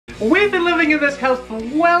We've been living in this house for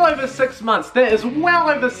well over 6 months. That is well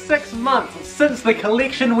over 6 months since the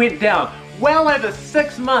collection went down. Well over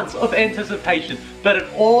 6 months of anticipation, but it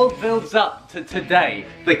all builds up to today.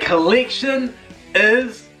 The collection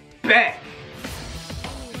is back.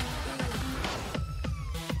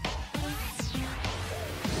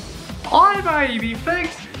 I'm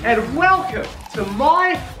Beatz, and welcome to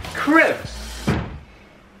my crib.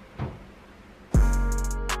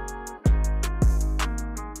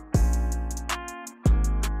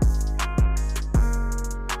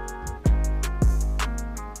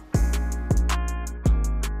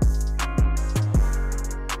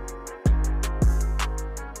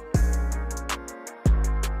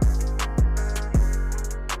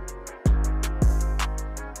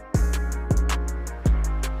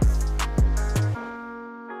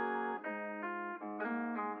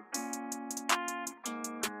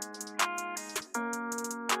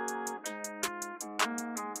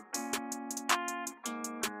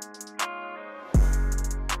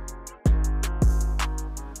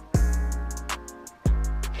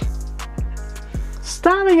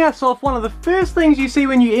 Starting us off, one of the first things you see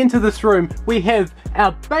when you enter this room, we have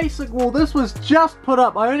our basic wall. This was just put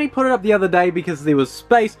up. I only put it up the other day because there was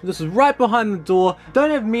space. This is right behind the door. Don't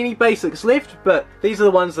have many basics left, but these are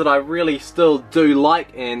the ones that I really still do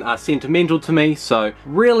like and are sentimental to me, so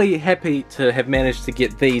really happy to have managed to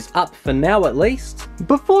get these up for now at least.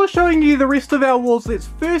 Before showing you the rest of our walls, let's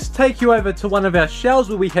first take you over to one of our shelves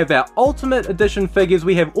where we have our Ultimate Edition figures.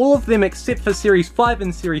 We have all of them except for Series 5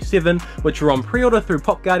 and Series 7, which are on pre-order through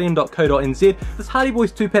popguardian.co.nz. This Hardy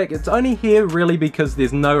Boys 2-pack, it's only here really because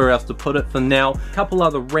there's nowhere else to put it for now. A couple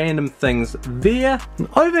other random things there.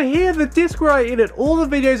 Over here, the desk where I edit all the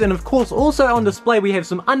videos, and of course also on display we have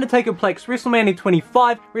some Undertaker plaques, WrestleMania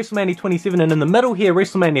 25, WrestleMania 27, and in the middle here,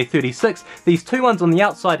 WrestleMania 36. These two ones on the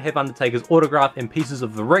outside have Undertaker's autograph and pieces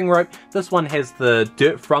of the ring rope. This one has the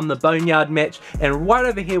dirt from the Boneyard match, and right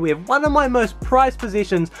over here we have one of my most prized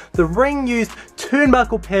possessions, the ring-used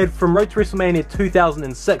turnbuckle pad from Road to WrestleMania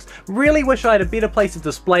 2006. Really wish I had a better place to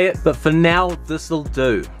display it, but for now, this'll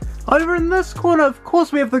do. Over in this corner, of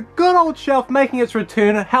course, we have the good old shelf making its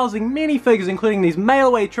return, housing many figures including these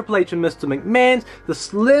mail-away Triple H and Mr. McMahon's, the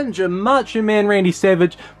Slinger Macho Man Randy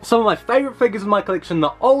Savage, some of my favourite figures in my collection,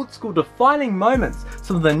 the old school defining moments,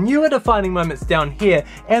 some of the newer defining moments down here,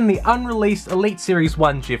 and the unreleased Elite Series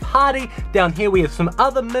 1 Jeff Hardy. Down here we have some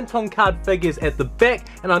other mint on card figures at the back,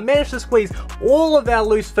 and I managed to squeeze all of our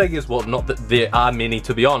loose figures, well, not that there are many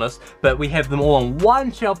to be honest, but we have them all on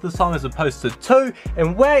one shelf this time as opposed to two,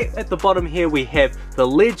 and way at the bottom here we have the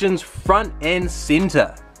Legends front and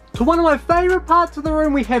center. To one of my favourite parts of the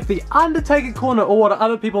room, we have the Undertaker corner, or what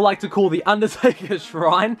other people like to call the Undertaker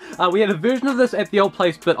Shrine. We had a version of this at the old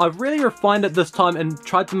place, but I've really refined it this time and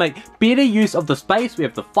tried to make better use of the space. We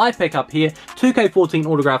have the 5-pack up here, 2K14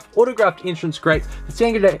 autographed entrance grates,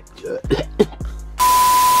 the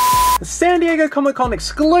San Diego Comic-Con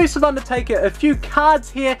exclusive Undertaker, a few cards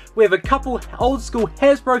here, we have a couple old school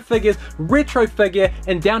Hasbro figures, retro figure,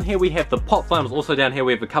 and down here we have the pop finals. Also down here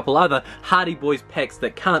we have a couple other Hardy Boys packs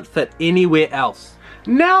that can't fit anywhere else.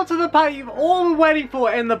 Now to the part you've all been waiting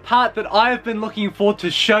for, and the part that I've been looking forward to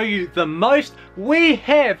show you the most. We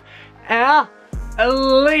have our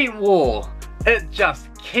Elite Wall. It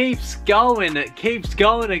just keeps going, it keeps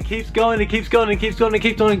going, it keeps going, it keeps going, it keeps going, it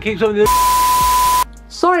keeps going, it keeps going.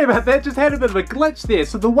 Sorry about that, just had a bit of a glitch there.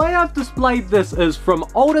 So the way I've displayed this is from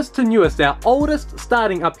oldest to newest. Our oldest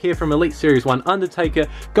starting up here from Elite Series 1 Undertaker,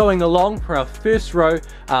 going along for our first row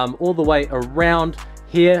all the way around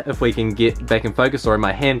here, if we can get back in focus. Sorry,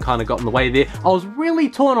 my hand kind of got in the way there. I was really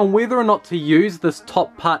torn on whether or not to use this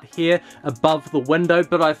top part here above the window,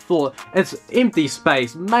 but I thought it's empty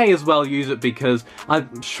space, may as well use it because I'm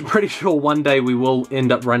pretty sure one day we will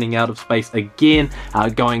end up running out of space again.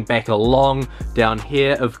 Going back along down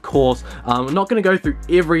here, of course. I'm not going to go through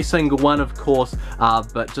every single one, of course,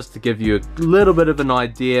 but just to give you a little bit of an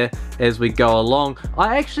idea as we go along.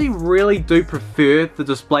 I actually really do prefer the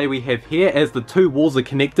display we have here, as the two walls are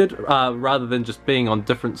connected rather than just being on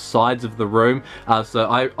different sides of the room. So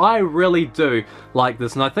I really do like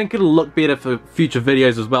this, and I think it'll look better for future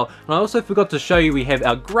videos as well. And I also forgot to show you, we have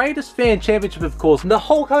our greatest fan championship, of course, the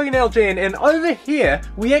Hulk Hogan LJN, and over here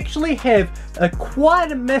we actually have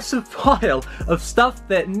quite a massive pile of stuff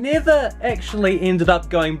that never actually ended up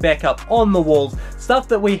going back up on the walls, stuff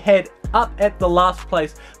that we had up at the last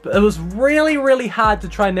place, but it was really hard to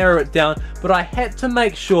try and narrow it down, but I had to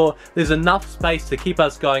make sure there's enough space to keep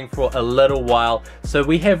us going for a little while. So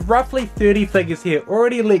we have roughly 30 figures here,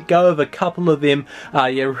 already let go of a couple of them.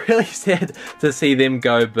 Yeah, really sad to see them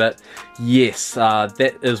go, but yes,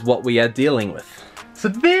 that is what we are dealing with. So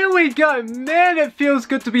there we go, man, it feels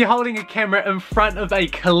good to be holding a camera in front of a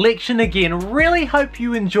collection again. Really hope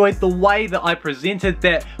you enjoyed the way that I presented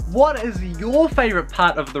that. What is your favorite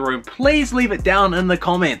part of the room? Please leave it down in the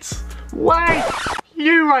comments. Wait,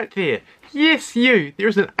 you right there. Yes, you. There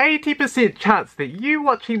is an 80% chance that you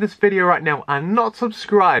watching this video right now are not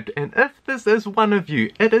subscribed, and if this is one of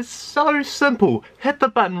you, it is so simple. Hit the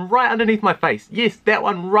button right underneath my face. Yes, that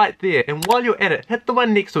one right there. And while you're at it, hit the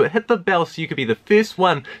one next to it. Hit the bell so you can be the first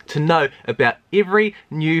one to know about every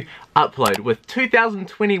new upload. With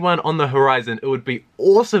 2021 on the horizon, it would be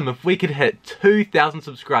awesome if we could hit 2,000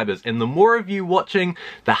 subscribers. And the more of you watching,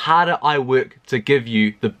 the harder I work to give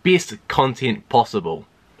you the best content possible.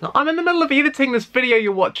 Now, I'm in the middle of editing this video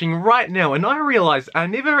you're watching right now, and I realized I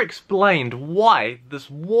never explained why this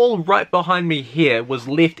wall right behind me here was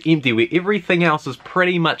left empty where everything else is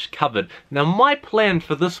pretty much covered. Now my plan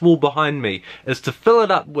for this wall behind me is to fill it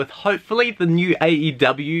up with hopefully the new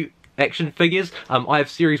AEW action figures. I have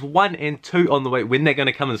series 1 and 2 on the way. When they're going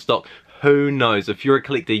to come in stock, who knows? If you're a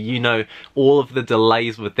collector, you know all of the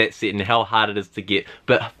delays with that set and how hard it is to get.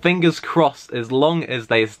 But fingers crossed, as long as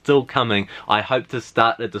they are still coming, I hope to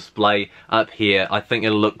start a display up here. I think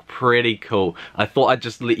it'll look pretty cool. I thought I'd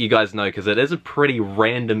just let you guys know because it is a pretty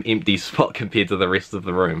random empty spot compared to the rest of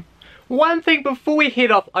the room. One thing before we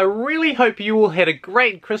head off, I really hope you all had a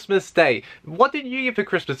great Christmas day. What did you get for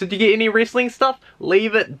Christmas? Did you get any wrestling stuff?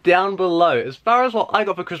 Leave it down below. As far as what I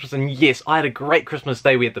got for Christmas, and yes, I had a great Christmas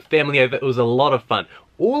day. We had the family over. It was a lot of fun.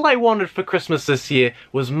 All I wanted for Christmas this year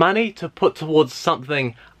was money to put towards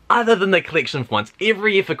something other than the collection for once.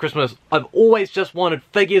 Every year for Christmas, I've always just wanted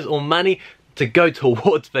figures or money to go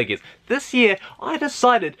towards figures. This year, I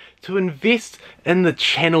decided to invest in the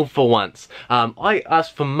channel for once. I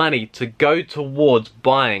asked for money to go towards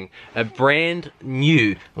buying a brand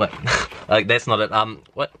new, like that's not it,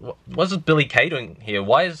 what's this Billy Kay doing here?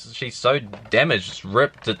 Why is she so damaged, it's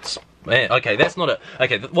ripped, it's, man, okay, that's not it.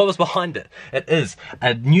 Okay, what was behind it? It is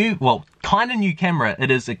a new, well, kind of new camera.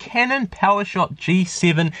 It is a Canon PowerShot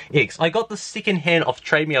G7X. I got this second hand off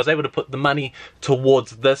Trade Me. I was able to put the money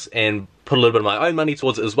towards this and put a little bit of my own money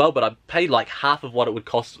towards it as well, but I paid like half of what it would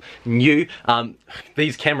cost new.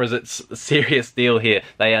 These cameras, it's a serious deal here.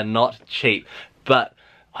 They are not cheap, but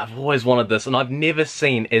I've always wanted this, and I've never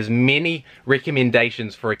seen as many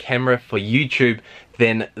recommendations for a camera for YouTube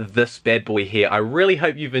than this bad boy here. I really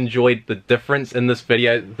hope you've enjoyed the difference in this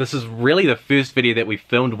video. This is really the first video that we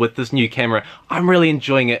filmed with this new camera. I'm really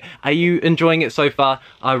enjoying it. Are you enjoying it so far?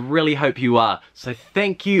 I really hope you are. So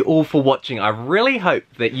thank you all for watching. I really hope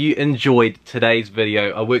that you enjoyed today's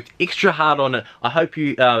video. I worked extra hard on it. I hope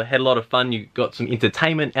you had a lot of fun. You got some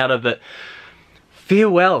entertainment out of it.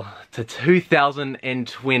 Farewell to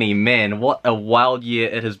 2020, man, what a wild year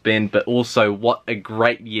it has been, but also what a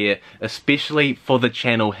great year, especially for the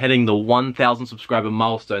channel hitting the 1,000 subscriber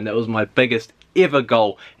milestone. That was my biggest ever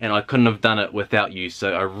goal, and I couldn't have done it without you,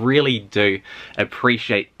 so I really do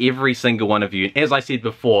appreciate every single one of you. As I said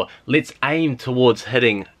before, let's aim towards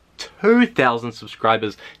hitting 2,000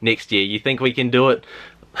 subscribers next year. You think we can do it?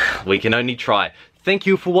 We can only try. Thank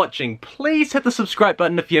you for watching. Please hit the subscribe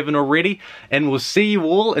button if you haven't already, and we'll see you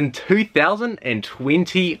all in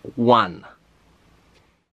 2021.